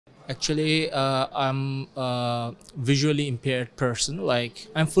Actually, I'm a visually impaired person. Like,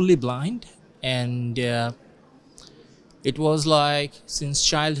 I'm fully blind, and it was like since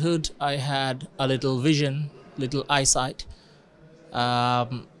childhood I had a little vision, little eyesight.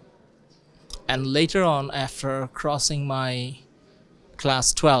 Um, and later on, after crossing my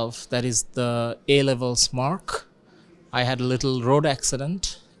class 12, that is the A levels mark, I had a little road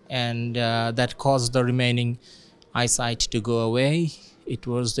accident, and that caused the remaining eyesight to go away. It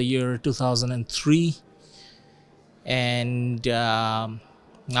was the year 2003, and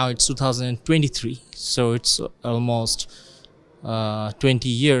now it's 2023, so it's almost 20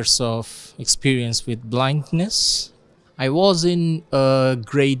 years of experience with blindness. I was in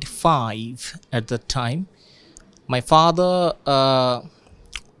grade 5 at the time. My father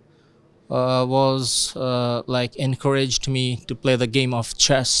was like encouraged me to play the game of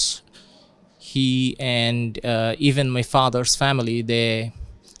chess. He and even my father's family, they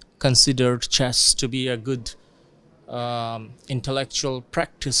considered chess to be a good intellectual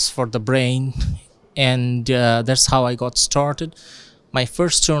practice for the brain, and that's how I got started. My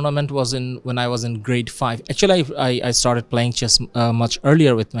first tournament was in when I was in grade 5. Actually, I started playing chess much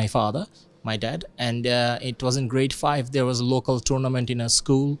earlier with my father, my dad, and it was in grade 5. There was a local tournament in a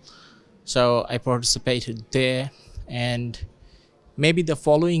school, so I participated there. And maybe the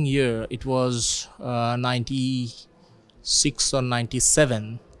following year, it was 96 or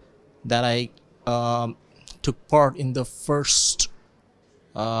 97, that I took part in the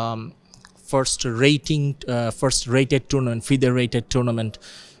um, first rated tournament, FIDE rated tournament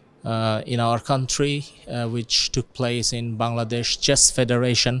in our country, which took place in Bangladesh Chess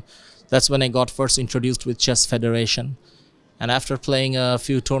Federation. That's when I got first introduced with Chess Federation. And after playing a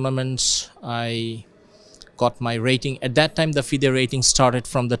few tournaments, I got my rating. At that time, the FIDE rating started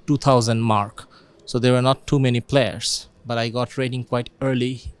from the 2000 mark, so there were not too many players, but I got rating quite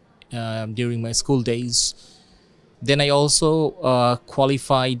early during my school days. Then I also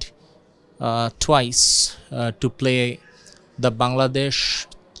qualified twice to play the Bangladesh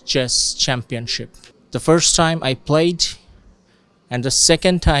Chess Championship. The first time I played, and the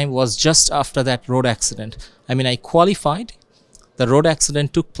second time was just after that road accident. I mean, I qualified, the road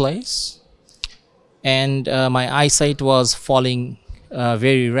accident took place, and my eyesight was falling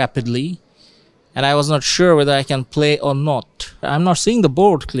very rapidly, and I was not sure whether I can play or not. I'm not seeing the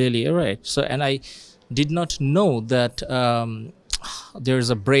board clearly, right? So, and I did not know that there's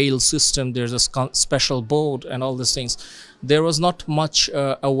a braille system, there's a special board and all these things. There was not much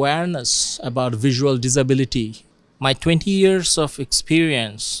awareness about visual disability. My 20 years of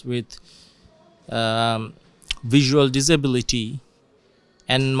experience with visual disability,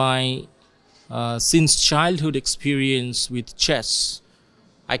 and my since childhood experience with chess,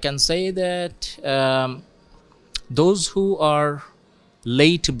 I can say that those who are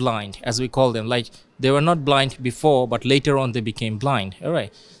late blind, as we call them, like they were not blind before, but later on they became blind. All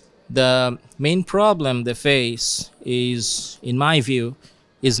right. The main problem they face is, in my view,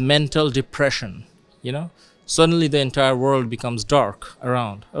 is mental depression. You know, suddenly the entire world becomes dark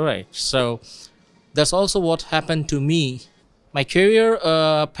around. All right. So that's also what happened to me. My career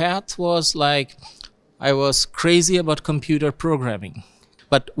path was like, I was crazy about computer programming.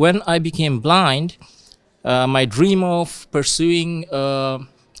 But when I became blind, my dream of pursuing a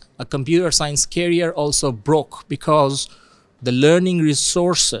computer science career also broke, because the learning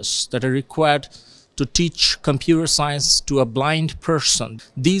resources that are required to teach computer science to a blind person,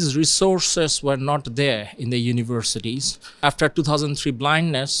 these resources were not there in the universities. After 2003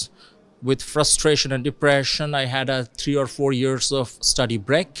 blindness, with frustration and depression, I had a 3 or 4 years of study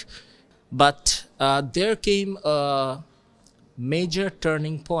break. But there came a major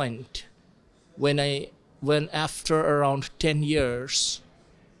turning point when after around 10 years,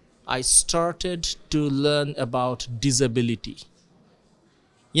 I started to learn about disability.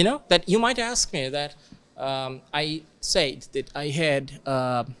 You know, that you might ask me that I said that I had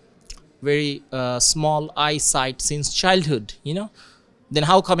very small eyesight since childhood, you know, then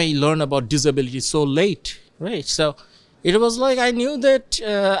how come I learn about disability so late, right? So it was like I knew that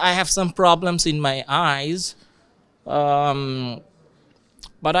I have some problems in my eyes,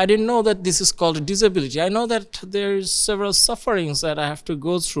 but I didn't know that this is called a disability. I know that there's several sufferings that I have to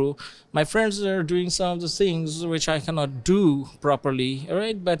go through. My friends are doing some of the things which I cannot do properly, all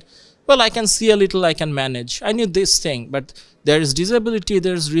right? But, well, I can see a little, I can manage. I knew this thing, but there is disability,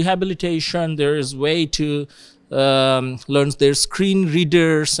 there's rehabilitation, there is way to learn. There's screen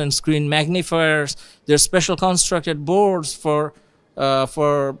readers and screen magnifiers. There's special constructed boards for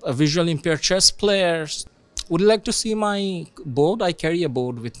visually impaired chess players. Would you like to see my board? I carry a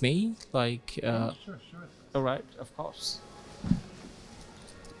board with me. Like, Sure, sure. all right, of course.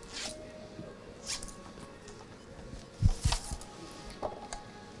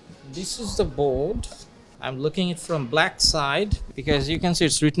 This is the board. I'm looking it from black side because you can see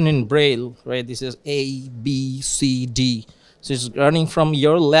it's written in braille, right? This is A, B, C, D. So it's running from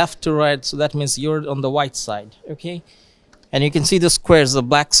your left to right. So that means you're on the white side, okay? And you can see the squares, the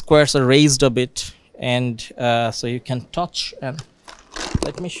black squares are raised a bit. And so you can touch, and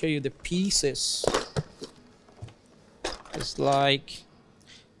let me show you the pieces. It's like,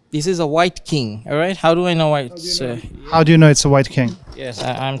 this is a white king, all right? How do I know why it's... How do you know it's a white king? Yes,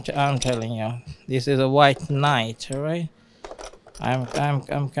 I'm telling you. This is a white knight, all right?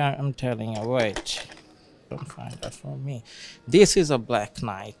 I'm telling you. Wait, don't find that for me. This is a black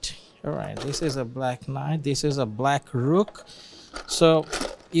knight. All right, this is a black knight. This is a black rook. So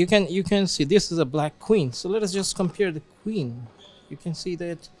you can see this is a black queen. So let us just compare the queen. You can see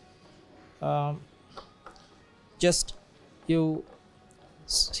that. Just you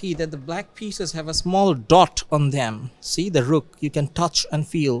see that the black pieces have a small dot on them. See the rook, you can touch and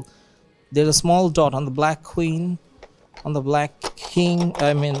feel there's a small dot on the black queen, on the black king,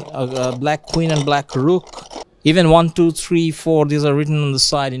 black queen and black rook. Even 1 2 3 4, these are written on the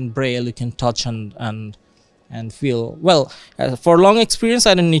side in braille. You can touch and feel. Well, for long experience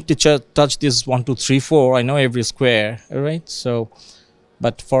I don't need to touch this 1 2 3 4. I know every square, all right? So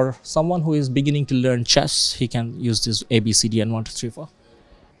but for someone who is beginning to learn chess, he can use this A B C D and 1 2 3 4.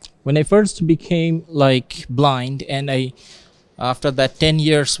 When I first became like blind, and after that 10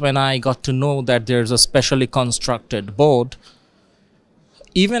 years when I got to know that there's a specially constructed board,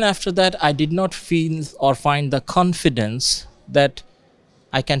 even after that I did not feel or find the confidence that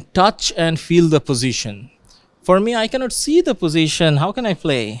I can touch and feel the position. For me, I cannot see the position. How can I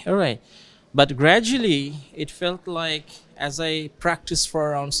play? All right. But gradually it felt like as I practiced for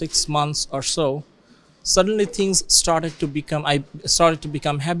around 6 months or so, suddenly things started to become, I started to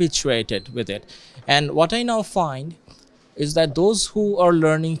become habituated with it. And what I now find is that those who are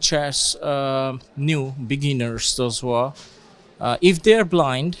learning chess, new beginners, those who are, if they're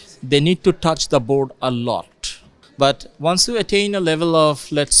blind, they need to touch the board a lot. But once you attain a level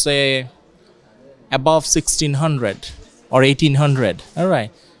of, let's say, above 1600 or 1800, all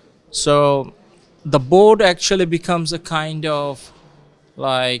right, so the board actually becomes a kind of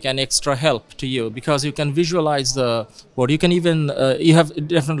like an extra help to you, because you can visualize the board. You can even you have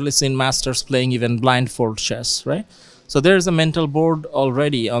definitely seen masters playing even blindfold chess, right? So there is a mental board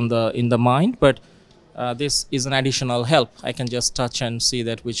already on the in the mind, but this is an additional help. I can just touch and see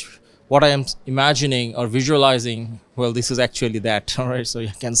that what I am imagining or visualizing, well, this is actually that. All right, so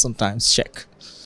you can sometimes check.